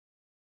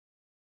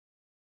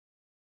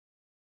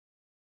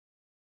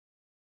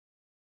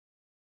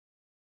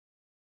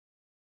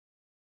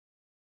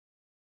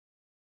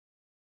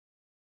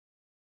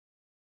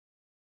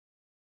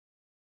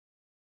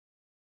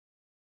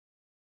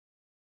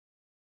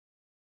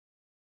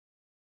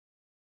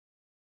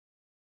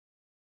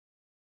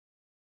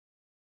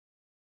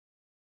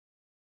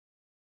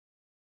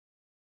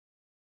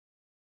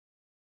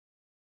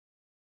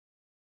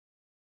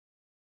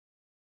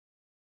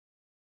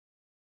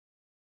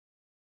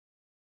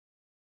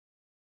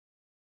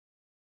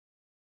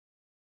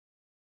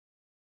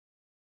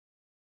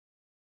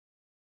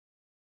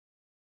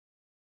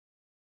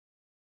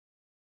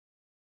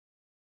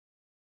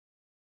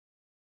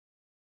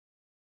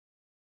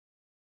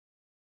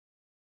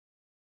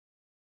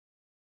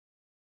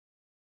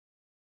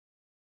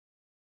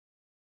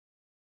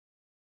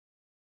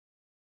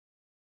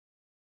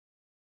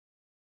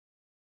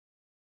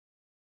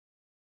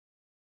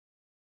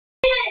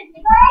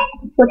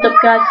What's up,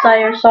 guys?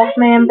 Airsoft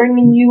Man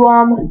bringing you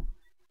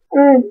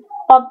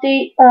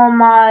update on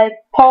my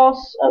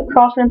Pulse,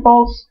 Crossman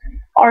Pulse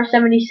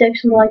R76,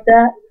 something like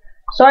that.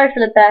 Sorry for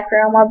the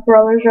background. My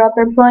brothers are out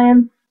there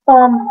playing.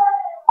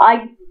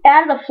 I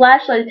added a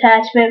flashlight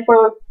attachment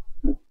for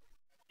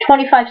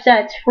 25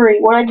 cents free.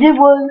 What I did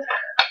was,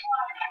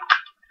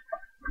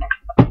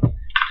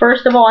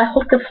 first of all, I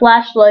hooked the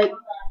flashlight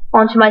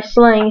onto my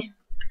sling.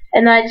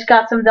 And then I just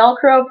got some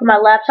Velcro for my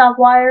laptop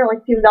wire,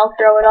 like you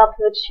Velcro it up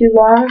if it's too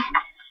long.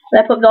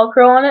 And I put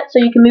Velcro on it so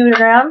you can move it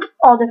around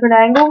all different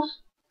angles.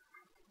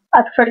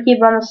 I prefer to keep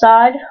it on the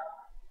side.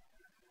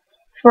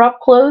 For up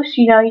close,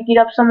 you know, you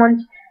get up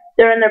someone,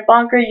 they're in their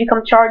bunker, you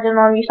come charging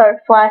them, you start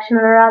flashing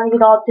them around, you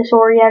get all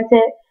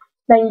disoriented,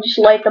 then you just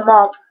light them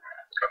up.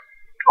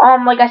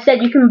 Like I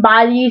said, you can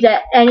buy these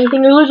at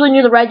anything. They're usually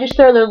near the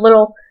register. They're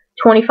little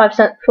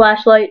 25-cent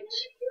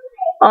flashlights.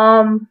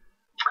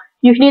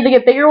 You can either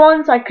get bigger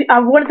ones. I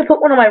wanted to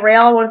put one on my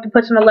rail. I wanted to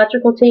put some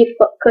electrical tape,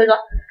 but because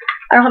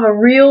I don't have a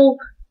real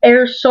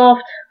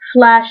airsoft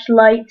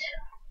flashlight,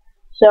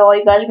 so all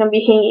you guys are gonna be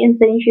hating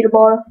saying you should have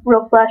bought a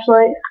real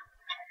flashlight.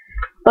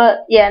 But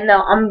yeah,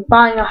 no, I'm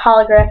buying a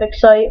holographic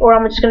sight, or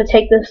I'm just gonna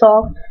take this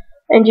off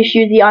and just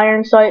use the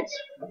iron sights.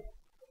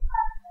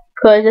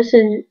 Because this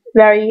is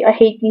I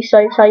hate these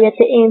sights. How you have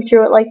to aim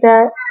through it like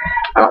that.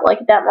 I don't like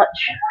it that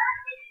much.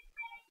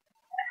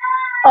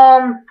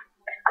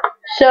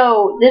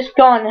 So this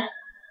gun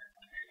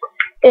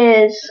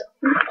is,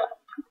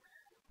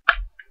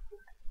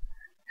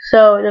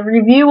 so the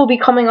review will be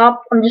coming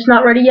up. I'm just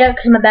not ready yet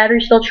because my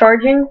battery's still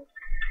charging.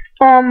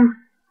 So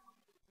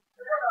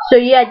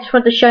yeah, I just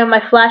want to show you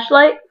my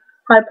flashlight.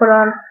 I put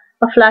on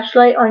a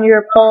flashlight on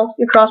your Pulse,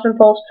 your Crossman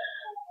Pulse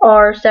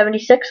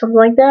R76, something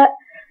like that.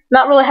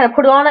 Not really how to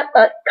put it on it,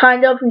 but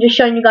kind of. I'm just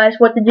showing you guys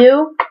what to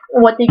do,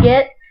 what to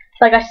get.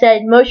 Like I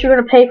said, most you're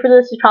gonna pay for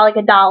this is probably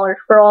like $1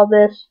 for all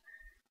this.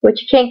 Which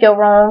you can't go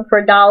wrong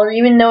for $1,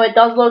 even though it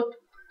doesn't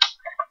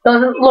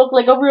look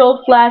like a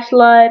real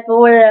flashlight, but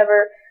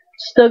whatever.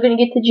 Still gonna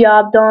get the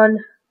job done.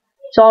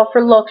 It's all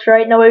for looks,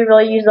 right? Nobody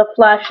really uses a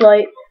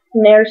flashlight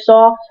in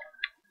airsoft.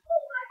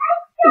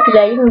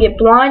 Yeah, you can get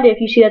blinded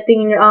if you see that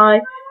thing in your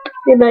eye.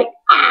 You'll be like,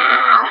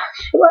 ah,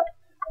 what?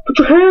 Put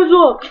your hands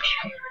up.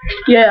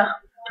 Yeah.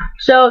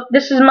 So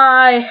this is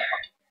my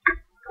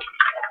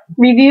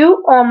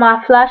review on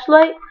my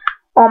flashlight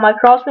on my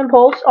Crossman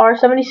Pulse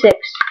R76.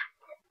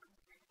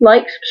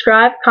 Like,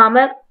 subscribe,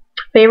 comment,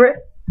 favorite.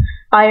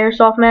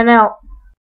 Airsoft Man out.